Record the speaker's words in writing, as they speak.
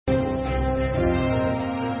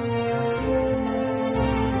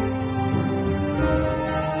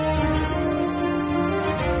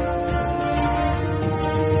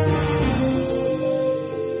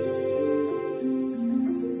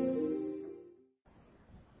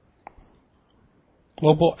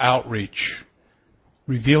global outreach,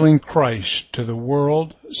 revealing Christ to the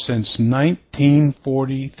world since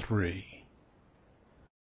 1943.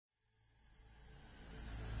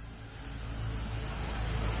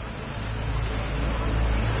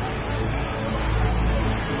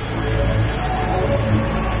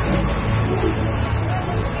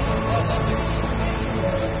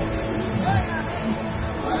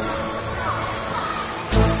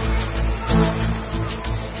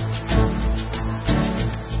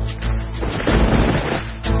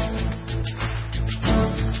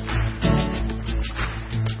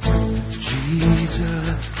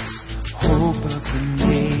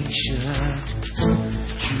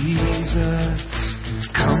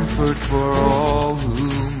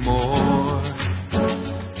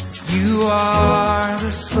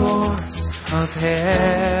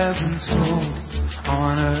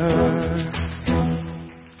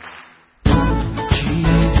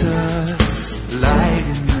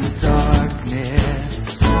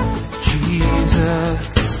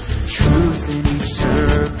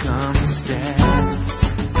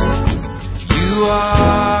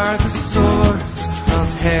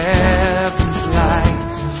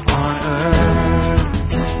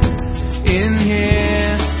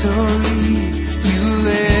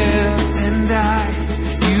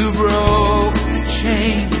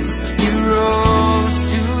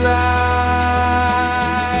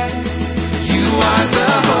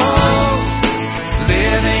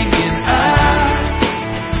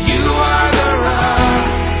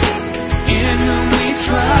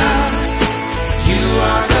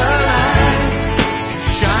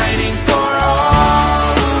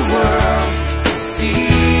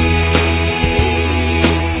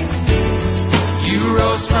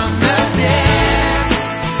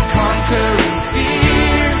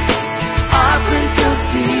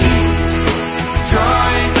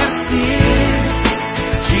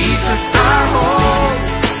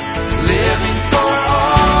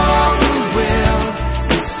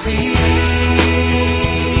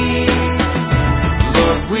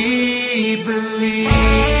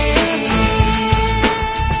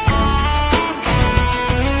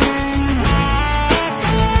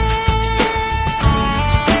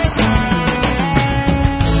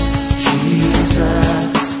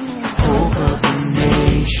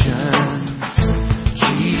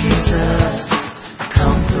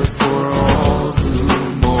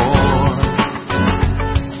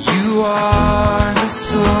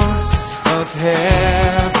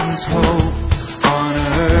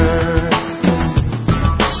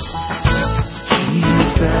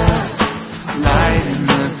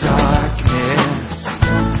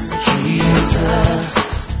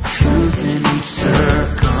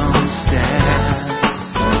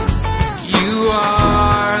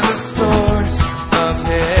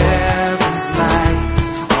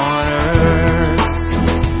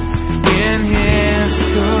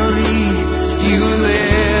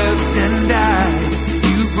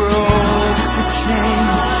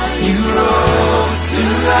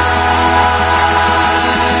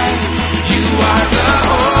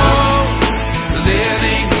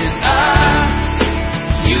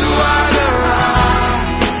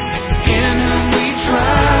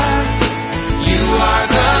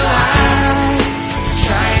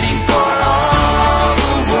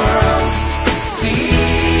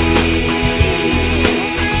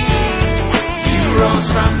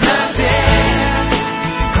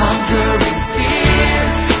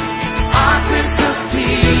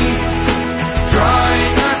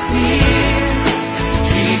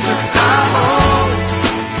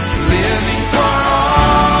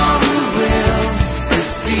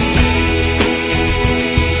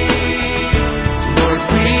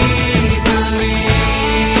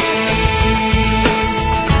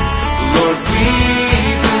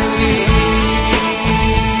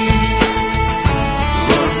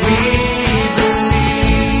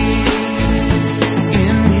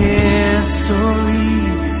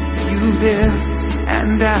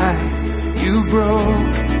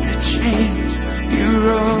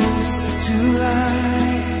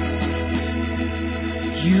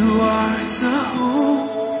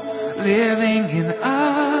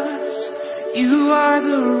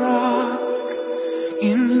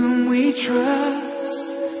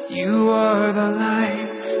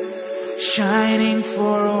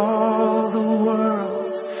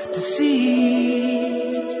 See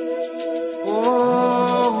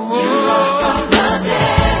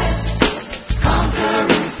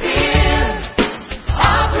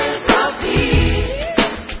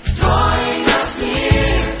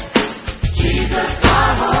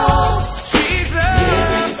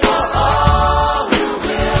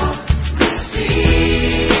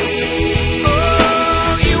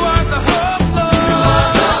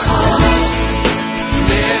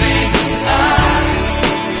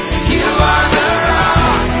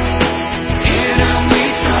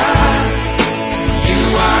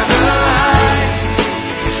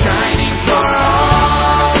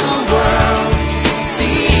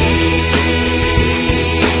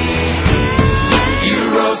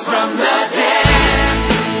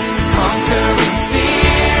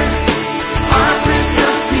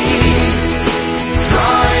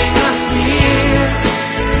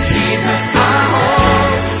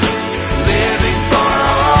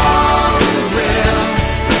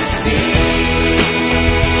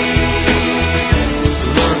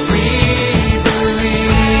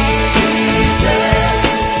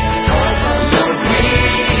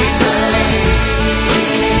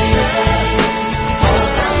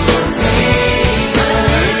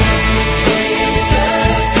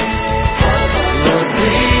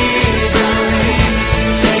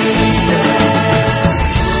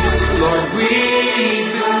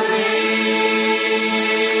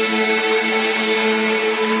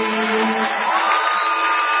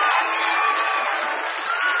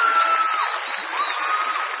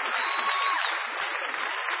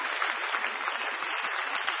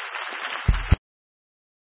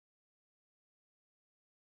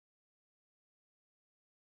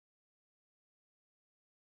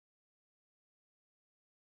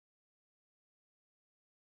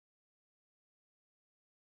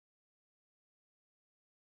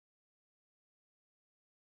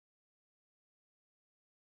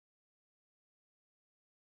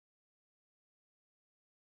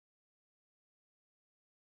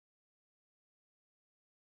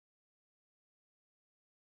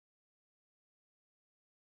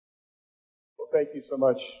thank you so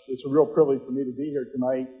much. It's a real privilege for me to be here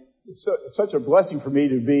tonight. It's such a blessing for me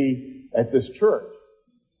to be at this church.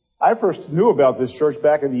 I first knew about this church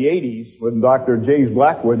back in the 80s when Dr. James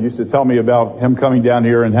Blackwood used to tell me about him coming down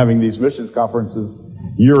here and having these missions conferences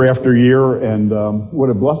year after year, and what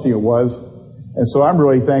a blessing it was. And so I'm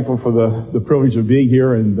really thankful for the privilege of being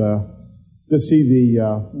here and to see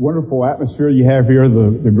the wonderful atmosphere you have here,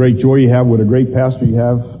 the great joy you have, what a great pastor you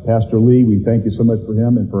have, Pastor Lee. We thank you so much for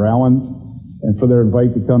him and for Alan and for their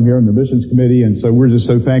invite to come here in the missions committee. And so we're just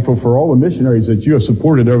so thankful for all the missionaries that you have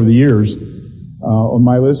supported over the years. On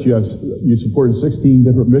my list, you supported 16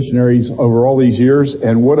 different missionaries over all these years,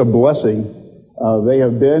 and what a blessing they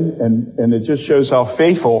have been, and it just shows how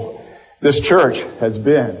faithful this church has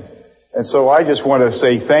been. And so I just want to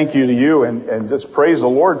say thank you to you and just praise the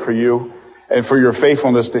Lord for you and for your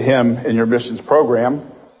faithfulness to Him in your missions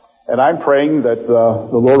program. And I'm praying that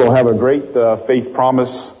the Lord will have a great faith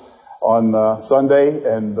promise on Sunday,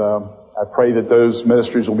 and I pray that those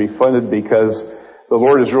ministries will be funded because the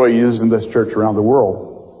Lord is really using this church around the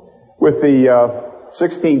world. With the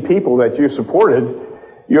 16 people that you supported,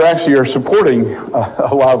 you actually are supporting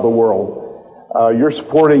a lot of the world. You're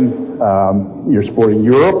supporting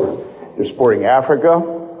Europe, you're supporting Africa,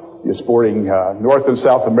 you're supporting North and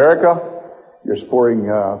South America, you're supporting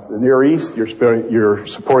the Near East, you're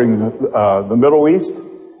supporting the Middle East,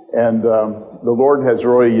 and the Lord has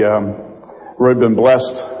really been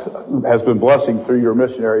blessing through your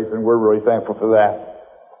missionaries, and we're really thankful for that.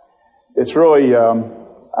 It's really,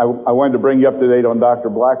 I wanted to bring you up to date on Dr.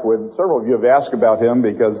 Blackwood. Several of you have asked about him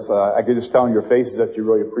because I could just tell in your faces that you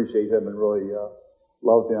really appreciate him and really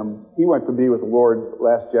love him. He went to be with the Lord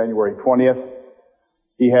last January 20th.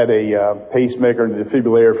 He had a pacemaker and a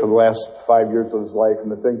defibrillator for the last 5 years of his life,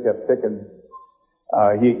 and the thing kept ticking.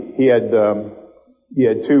 He had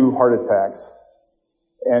 2 heart attacks,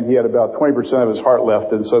 and he had about 20% of his heart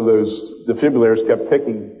left, and so those defibrillators kept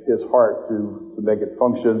ticking his heart to make it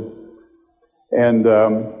function. And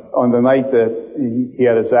on the night that he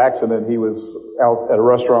had his accident, he was out at a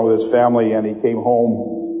restaurant with his family, and he came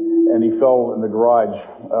home, and he fell in the garage.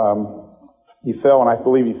 He fell, and I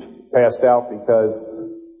believe he passed out because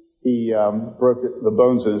he broke the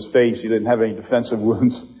bones in his face. He didn't have any defensive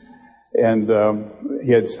wounds, and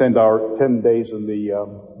he had spent 10 days in the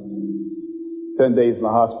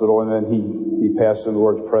hospital, and then he passed in the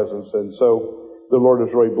Lord's presence. And so the Lord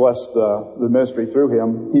has really blessed the ministry through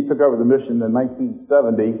him. He took over the mission in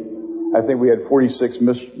 1970. I think we had 46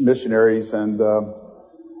 missionaries, and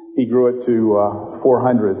he grew it to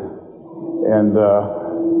 400. And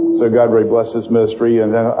so God really blessed his ministry,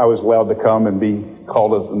 and then I was allowed to come and be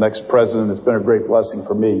called as the next president. It's been a great blessing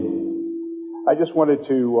for me. I just wanted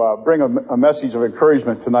to bring a message of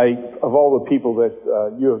encouragement tonight of all the people that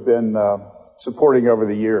you have been supporting over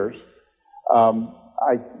the years.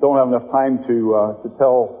 I don't have enough time to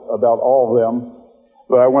tell about all of them,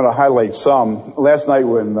 but I want to highlight some. Last night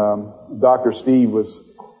when Dr. Steve was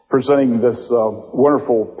presenting this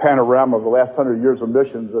wonderful panorama of the last 100 years of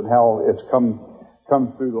missions and how it's come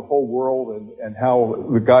through the whole world and how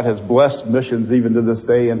God has blessed missions even to this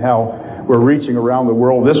day and how we're reaching around the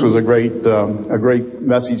world. This was a great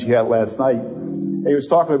message he had last night. He was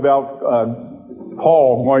talking about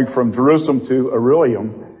Paul going from Jerusalem to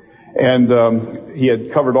Iridium, and he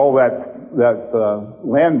had covered all that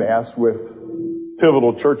landmass with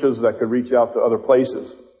pivotal churches that could reach out to other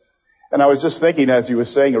places. And I was just thinking as he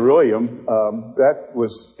was saying Iridium, that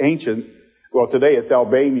was ancient. Well, today it's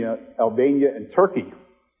Albania and Turkey.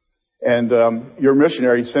 And your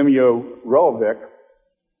missionary, Simeo Relovic,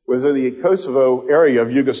 was in the Kosovo area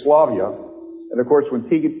of Yugoslavia. And of course, when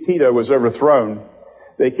Tito was overthrown,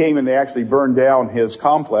 they came and they actually burned down his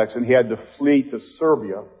complex, and he had to flee to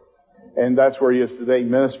Serbia. And that's where he is today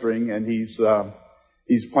ministering, and he's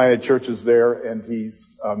planted churches there, and he's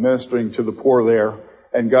ministering to the poor there,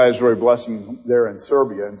 and God is really blessing him there in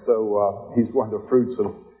Serbia. And so he's one of the fruits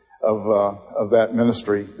of that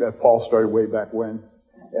ministry that Paul started way back when,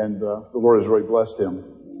 and the Lord has really blessed him.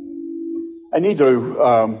 I need to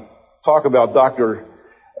talk about Pastor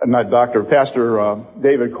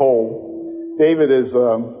David Cole. David is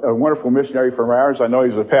a wonderful missionary from ours. I know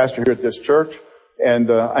he's a pastor here at this church.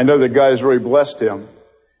 And I know that God has really blessed him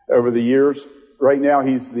over the years. Right now,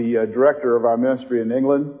 he's the director of our ministry in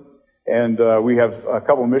England. And we have a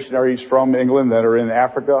couple of missionaries from England that are in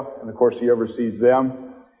Africa. And, of course, he oversees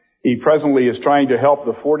them. He presently is trying to help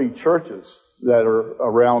the 40 churches that are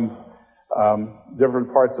around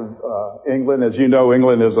different parts of England. As you know,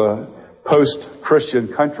 England is a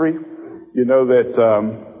post-Christian country. You know that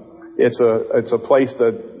it's a place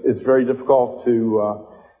that it's very difficult to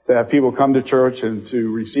to have people come to church and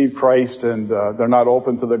to receive Christ, and they're not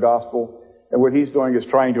open to the gospel. And what he's doing is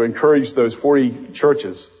trying to encourage those 40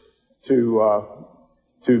 churches to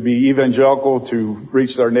be evangelical, to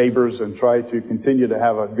reach their neighbors, and try to continue to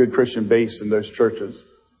have a good Christian base in those churches.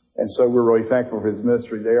 And so we're really thankful for his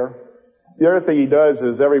ministry there. The other thing he does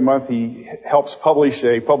is every month he helps publish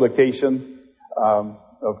a publication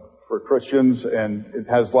for Christians, and it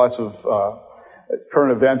has lots of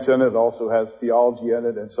current events in it. It also has theology in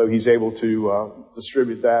it, and so he's able to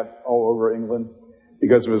distribute that all over England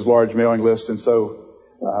because of his large mailing list. And so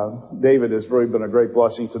David has really been a great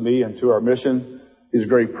blessing to me and to our mission. He's a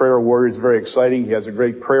great prayer warrior. He's very exciting. He has a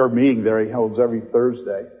great prayer meeting there he holds every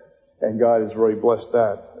Thursday. And God has really blessed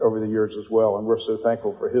that over the years as well. And we're so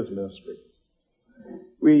thankful for his ministry.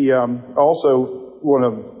 We also want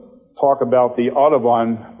to talk about the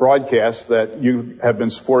Audubon broadcast that you have been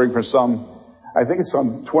supporting for I think it's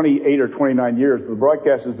some 28 or 29 years. The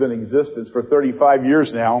broadcast has been in existence for 35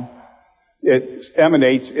 years now. It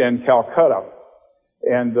emanates in Calcutta.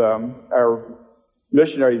 And our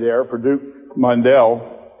missionary there, Perdue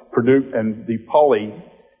and Deepali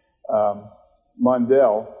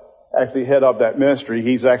Mundell, actually head up that ministry.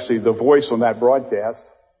 He's actually the voice on that broadcast.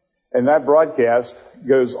 And that broadcast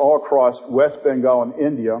goes all across West Bengal and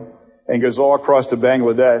India, and goes all across to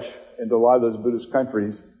Bangladesh and to a lot of those Buddhist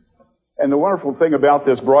countries. And the wonderful thing about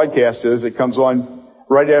this broadcast is it comes on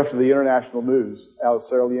right after the international news out of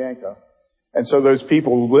Sri Lanka. And so those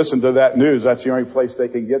people who listen to that news, that's the only place they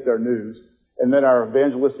can get their news. And then our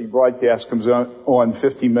evangelistic broadcast comes on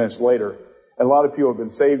 15 minutes later. And a lot of people have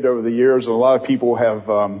been saved over the years, and a lot of people have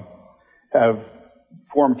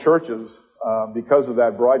formed churches because of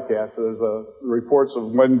that broadcast. There's reports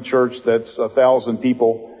of one church that's 1,000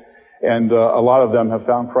 people, and a lot of them have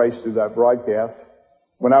found Christ through that broadcast.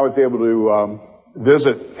 When I was able to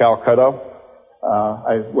visit Calcutta,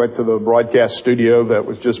 I went to the broadcast studio that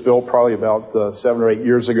was just built probably about 7 or 8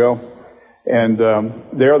 years ago. And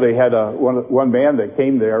there they had one man that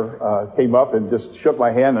came up and just shook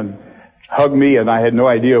my hand and hugged me, and I had no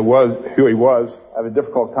idea who he was. I have a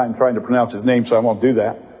difficult time trying to pronounce his name, so I won't do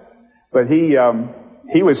that. But he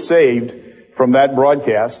was saved from that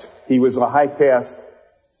broadcast. He was a high caste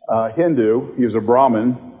Hindu. He was a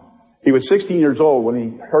Brahmin. He was 16 years old when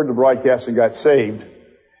he heard the broadcast and got saved.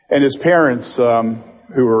 And his parents,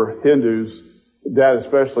 who were Hindus, Dad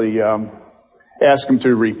especially, asked him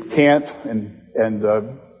to recant and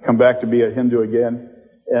come back to be a Hindu again.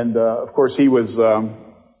 And of course he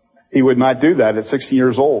would not do that at 16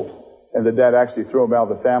 years old. And the dad actually threw him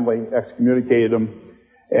out of the family, excommunicated him,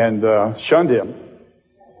 and shunned him.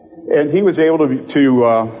 And he was able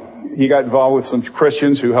he got involved with some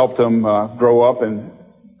Christians who helped him grow up and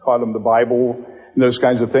taught him the Bible and those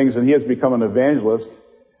kinds of things. And he has become an evangelist,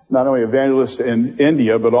 not only evangelist in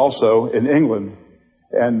India, but also in England.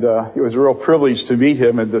 And it was a real privilege to meet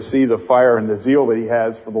him and to see the fire and the zeal that he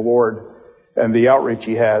has for the Lord and the outreach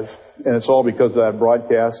he has. And it's all because of that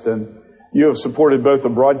broadcast. And you have supported both the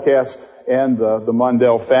broadcast and the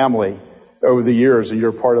Mundell family over the years, and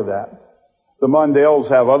you're part of that. The Mundells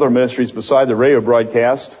have other ministries beside the radio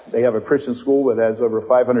broadcast. They have a Christian school that has over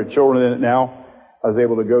 500 children in it now. I was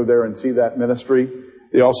able to go there and see that ministry.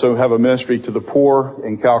 They also have a ministry to the poor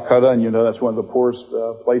in Calcutta, and you know that's one of the poorest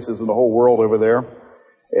places in the whole world over there.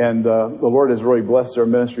 And the Lord has really blessed their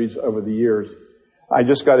ministries over the years. I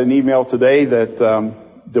just got an email today that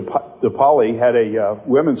Deepali had a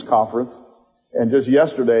women's conference, and just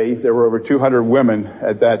yesterday there were over 200 women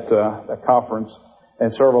at that conference,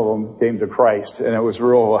 and several of them came to Christ. And it was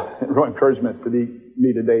real encouragement for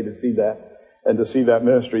me today to see that, and to see that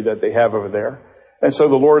ministry that they have over there. And so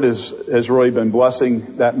the Lord has really been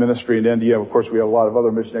blessing that ministry in India. Of course, we have a lot of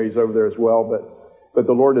other missionaries over there as well, but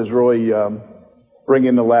the Lord is really bringing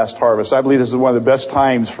in the last harvest. I believe this is one of the best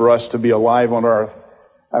times for us to be alive on earth.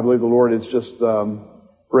 I believe the Lord is just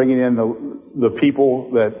bringing in the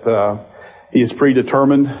people that He has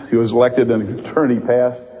predetermined, who was elected in eternity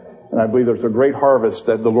past. And I believe there's a great harvest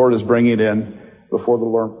that the Lord is bringing in before the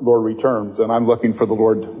Lord returns. And I'm looking for the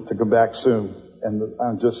Lord to come back soon. And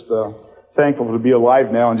I'm just thankful to be alive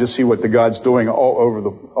now and just see what the God's doing all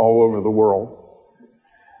over the world.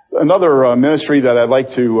 Another ministry that I'd like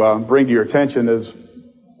to bring to your attention is,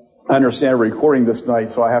 I understand we're recording this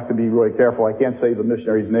night, so I have to be really careful. I can't say the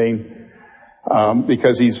missionary's name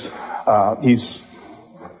because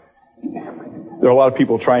there are a lot of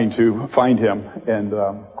people trying to find him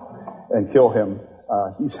and kill him.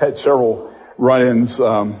 He's had several run-ins.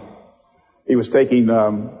 He was taking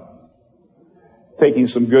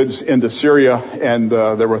some goods into Syria, and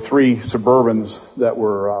there were 3 Suburbans that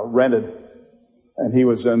were rented. and he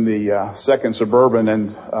was in the 2nd Suburban,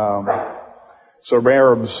 and some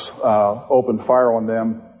Arabs opened fire on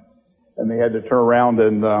them, and they had to turn around,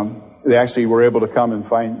 and they actually were able to come and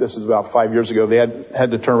find, this is about 5 years ago, they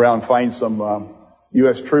had to turn around and find some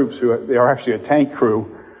U.S. troops they are actually a tank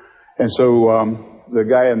crew. And so the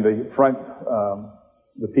guy in the front,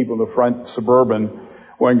 the people in the front Suburban,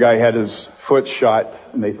 one guy had his foot shot,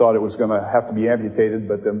 and they thought it was going to have to be amputated,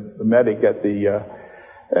 but the medic at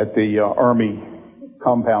the Army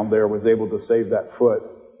compound there was able to save that foot.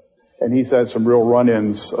 And he's had some real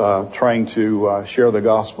run-ins trying to share the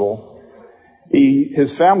gospel.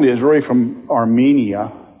 His family is really from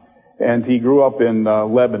Armenia, and he grew up in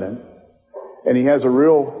Lebanon. And he has a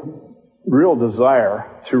real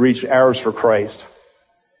desire to reach Arabs for Christ.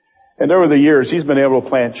 And over the years, he's been able to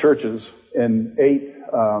plant churches in 8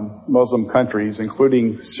 Muslim countries,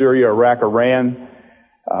 including Syria, Iraq, Iran,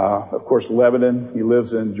 of course, Lebanon. He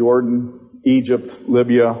lives in Jordan, Egypt,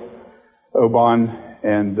 Libya, Oman,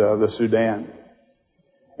 and the Sudan.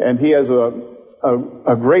 And he has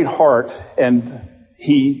a great heart, and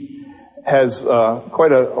he has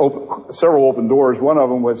several open doors. One of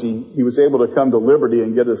them was he was able to come to Liberty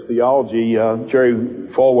and get his theology. Jerry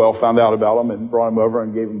Falwell found out about him and brought him over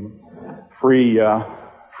and gave him free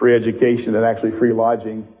education and actually free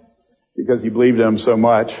lodging because he believed in him so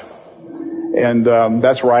much. And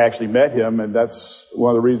that's where I actually met him, and that's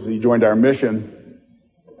one of the reasons he joined our mission.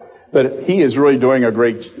 But he is really doing a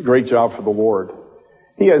great job for the Lord.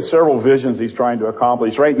 He has several visions he's trying to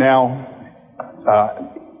accomplish. Right now,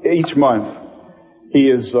 each month, he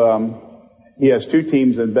has 2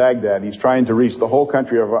 teams in Baghdad. He's trying to reach the whole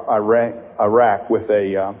country of Iraq with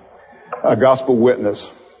a gospel witness.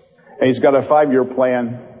 And he's got a 5-year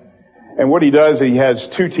plan. And what he does, he has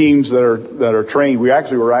 2 teams that are trained. We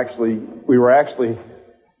actually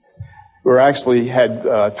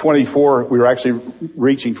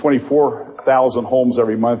reaching 24,000 homes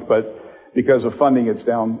every month, but because of funding, it's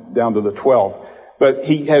down to the 12. But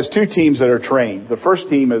he has 2 teams that are trained. The first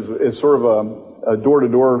team is sort of a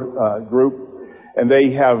door-to-door group, and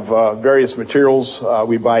they have various materials.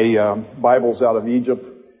 We buy Bibles out of Egypt,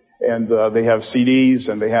 and they have CDs,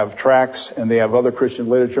 and they have tracts, and they have other Christian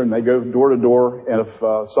literature, and they go door to door. And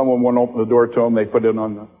if someone won't open the door to them, they put it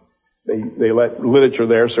on they let literature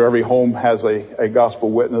there, so every home has a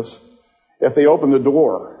gospel witness. If they open the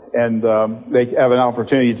door and they have an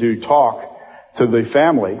opportunity to talk to the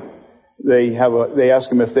family, they ask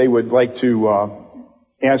them if they would like to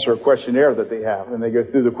answer a questionnaire that they have, and they go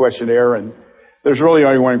through the questionnaire, and there's really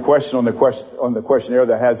only one question on the questionnaire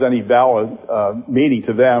that has any valid meaning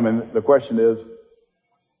to them, and the question is,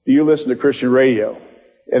 do you listen to Christian radio?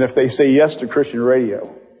 And if they say yes to Christian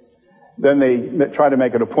radio, then they try to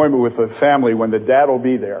make an appointment with the family when the dad will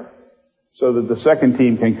be there, so that the second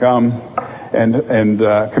team can come and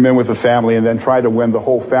come in with the family and then try to win the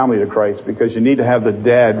whole family to Christ, because you need to have the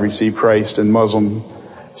dad receive Christ in Muslim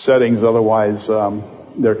settings. Otherwise,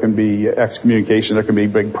 there can be excommunication. There can be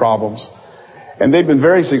big problems. And they've been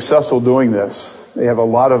very successful doing this. They have a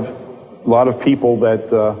lot of people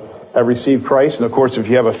that have received Christ. And of course, if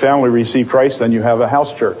you have a family receive Christ, then you have a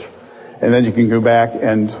house church. And then you can go back,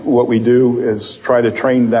 and what we do is try to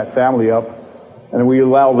train that family up. And we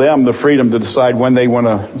allow them the freedom to decide when they want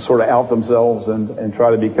to sort of out themselves and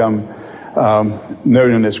try to become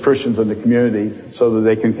known as Christians in the community, so that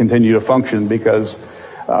they can continue to function, because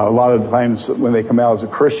a lot of times when they come out as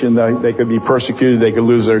a Christian, they could be persecuted, they could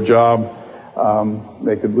lose their job,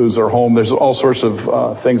 they could lose their home. There's all sorts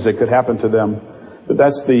of things that could happen to them. But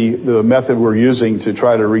that's the method we're using to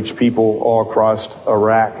try to reach people all across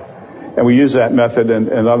Iraq. And we use that method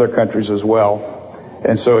in other countries as well.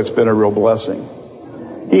 And so it's been a real blessing.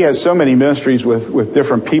 He has so many ministries with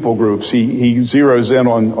different people groups. He zeroes in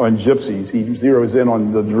on gypsies. He zeroes in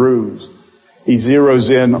on the Druze. He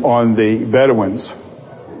zeroes in on the Bedouins.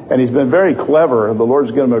 And he's been very clever. The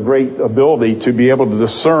Lord's given him a great ability to be able to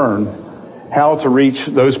discern how to reach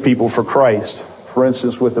those people for Christ. For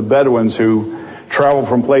instance, with the Bedouins who travel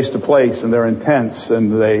from place to place, and they're in tents,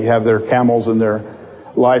 and they have their camels and their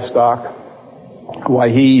livestock. Why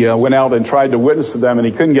he went out and tried to witness to them, and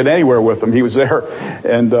he couldn't get anywhere with them. He was there,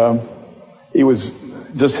 and he was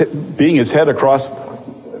just beating his head against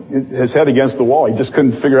the wall. He just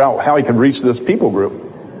couldn't figure out how he could reach this people group.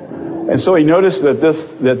 And so he noticed that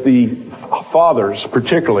the fathers,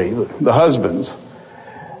 particularly the husbands,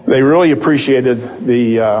 they really appreciated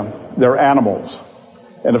their animals.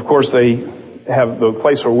 And of course, they have the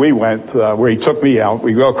place where we went, where he took me out.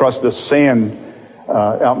 We go across this sand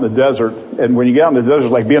out in the desert, and when you get out in the desert,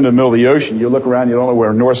 it's like being in the middle of the ocean. You look around, you don't know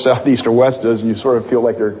where north, south, east, or west is, and you sort of feel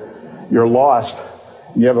like you're lost.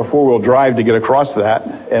 You have a 4-wheel drive to get across that.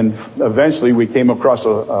 And eventually we came across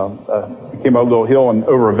came up a little hill and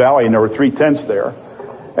over a valley, and there were 3 tents there.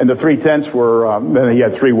 And the 3 tents were, then he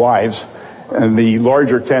had 3 wives. And the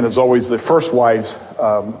larger tent is always the first wife's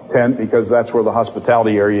tent, because that's where the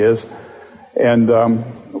hospitality area is. And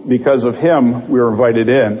because of him, we were invited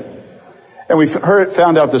in. And we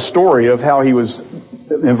found out the story of how he was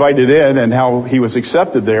invited in and how he was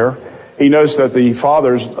accepted there. He noticed that the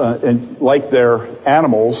fathers liked their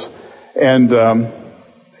animals, and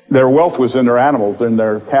their wealth was in their animals, in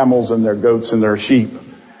their camels and their goats and their sheep.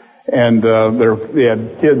 And they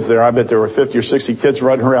had kids there. I bet there were 50 or 60 kids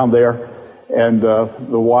running around there, and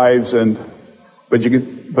the wives.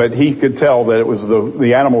 But he could tell that it was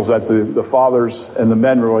the animals that the fathers and the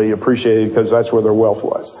men really appreciated, because that's where their wealth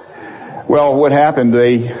was. Well, what happened?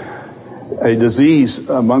 A disease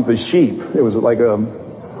among the sheep. It was like a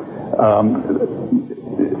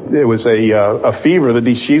fever that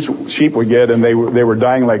these sheep would get, and they were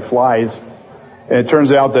dying like flies. And it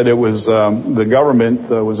turns out that it was the government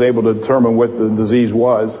was able to determine what the disease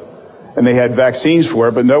was, and they had vaccines for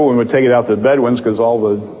it, but no one would take it out to the Bedouins, because all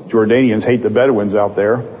the Jordanians hate the Bedouins out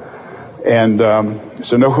there, and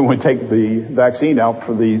so no one would take the vaccine out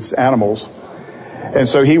for these animals. And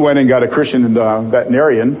so he went and got a Christian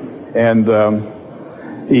veterinarian, and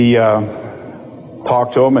he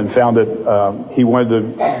talked to him and found that he wanted to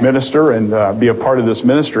minister and be a part of this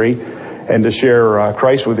ministry and to share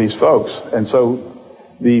Christ with these folks. And so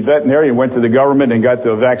the veterinarian went to the government and got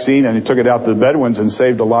the vaccine, and he took it out to the Bedouins and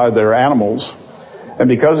saved a lot of their animals. And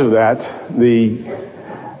because of that,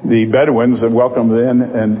 the Bedouins have welcomed him in,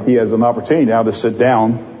 and he has an opportunity now to sit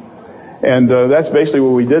down. And that's basically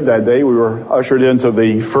what we did that day. We were ushered into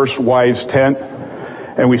the first wife's tent,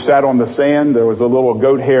 and we sat on the sand. There was a little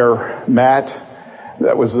goat hair mat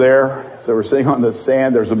that was there. So we're sitting on the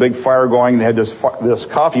sand. There's a big fire going. They had this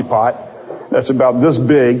coffee pot that's about this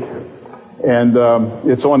big, and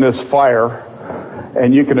it's on this fire.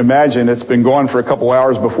 And you can imagine it's been going for a couple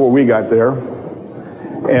hours before we got there.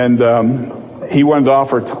 And he wanted to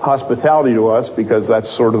offer hospitality to us, because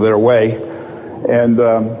that's sort of their way. And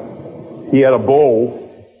he had a bowl,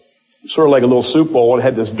 sort of like a little soup bowl. It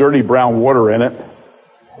had this dirty brown water in it.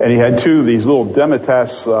 And he had 2 of these little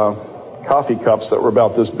Demetas coffee cups that were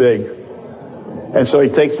about this big. And so he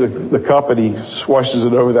takes the cup and he swashes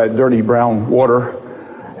it over that dirty brown water.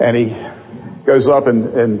 And he goes up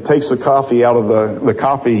and takes the coffee out of the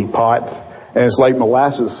coffee pot. And it's like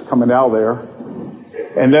molasses coming out of there.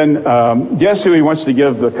 And then guess who he wants to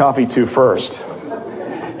give the coffee to first?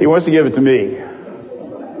 He wants to give it to me.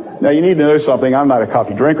 Now, you need to know something. I'm not a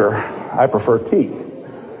coffee drinker. I prefer tea.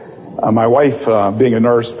 My wife, being a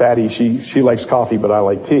nurse, Patty, she likes coffee, but I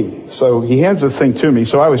like tea. So he hands this thing to me.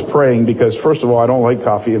 So I was praying, because first of all, I don't like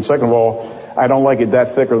coffee, and second of all, I don't like it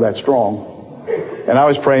that thick or that strong. And I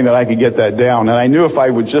was praying that I could get that down. And I knew if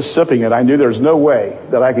I was just sipping it, I knew there's no way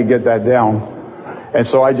that I could get that down. And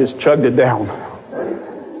so I just chugged it down.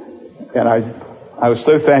 And I was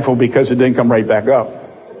so thankful, because it didn't come right back up.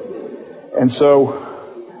 And so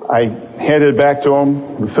I handed it back to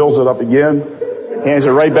him, he fills it up again, hands it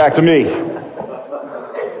right back to me.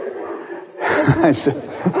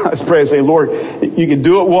 I was praying, saying, Lord, you can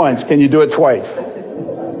do it once, can you do it twice?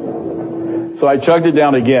 So I chugged it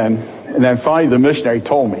down again, and then finally the missionary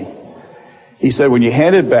told me. He said, when you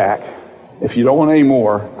hand it back, if you don't want any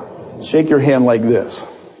more, shake your hand like this.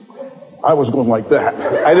 I was going like that.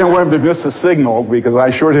 I didn't want him to miss the signal, because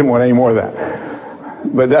I sure didn't want any more of that.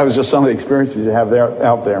 But that was just some of the experiences you have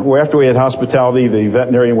out there. Well, after we had hospitality, the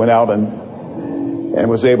veterinarian went out and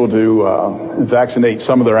was able to vaccinate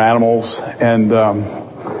some of their animals. And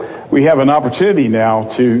we have an opportunity now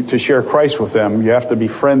to share Christ with them. You have to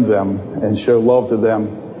befriend them and show love to them.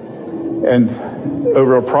 And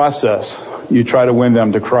over a process, you try to win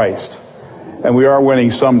them to Christ. And we are winning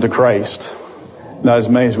some to Christ. Not as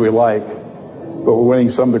many as we like, but we're winning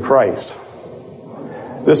some to Christ.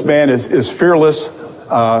 This man is fearless.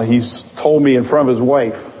 He's told me in front of his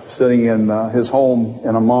wife, sitting in his home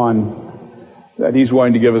in Amman, that he's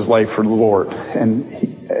willing to give his life for the Lord.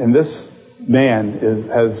 And this man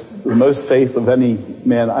has the most faith of any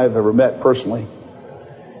man I've ever met personally.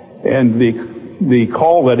 And the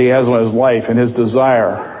call that he has on his life and his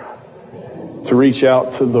desire to reach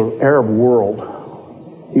out to the Arab world,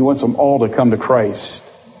 he wants them all to come to Christ,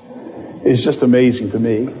 is just amazing to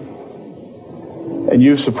me. And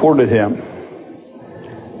you've supported him.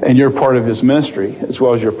 And you're part of his ministry, as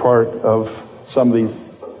well as you're part of some of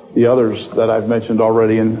the others that I've mentioned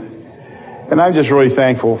already. And I'm just really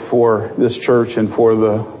thankful for this church and for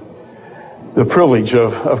the privilege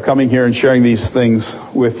of coming here and sharing these things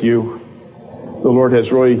with you. The Lord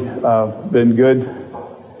has really been good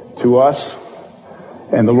to us,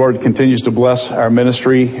 and the Lord continues to bless our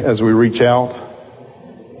ministry as we reach out.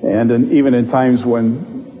 And even in times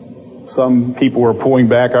when some people are pulling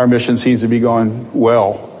back, our mission seems to be going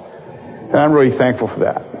well. And I'm really thankful for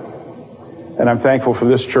that. And I'm thankful for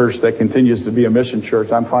this church that continues to be a mission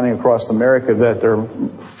church. I'm finding across America that there are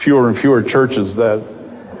fewer and fewer churches that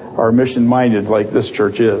are mission-minded like this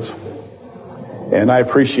church is. And I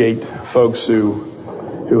appreciate folks who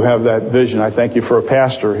have that vision. I thank you for a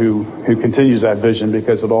pastor who continues that vision,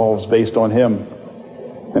 because it all is based on him.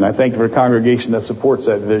 And I thank you for a congregation that supports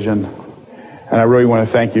that vision. And I really want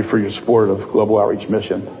to thank you for your support of Global Outreach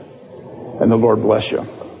Mission. And the Lord bless you.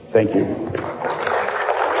 Thank you.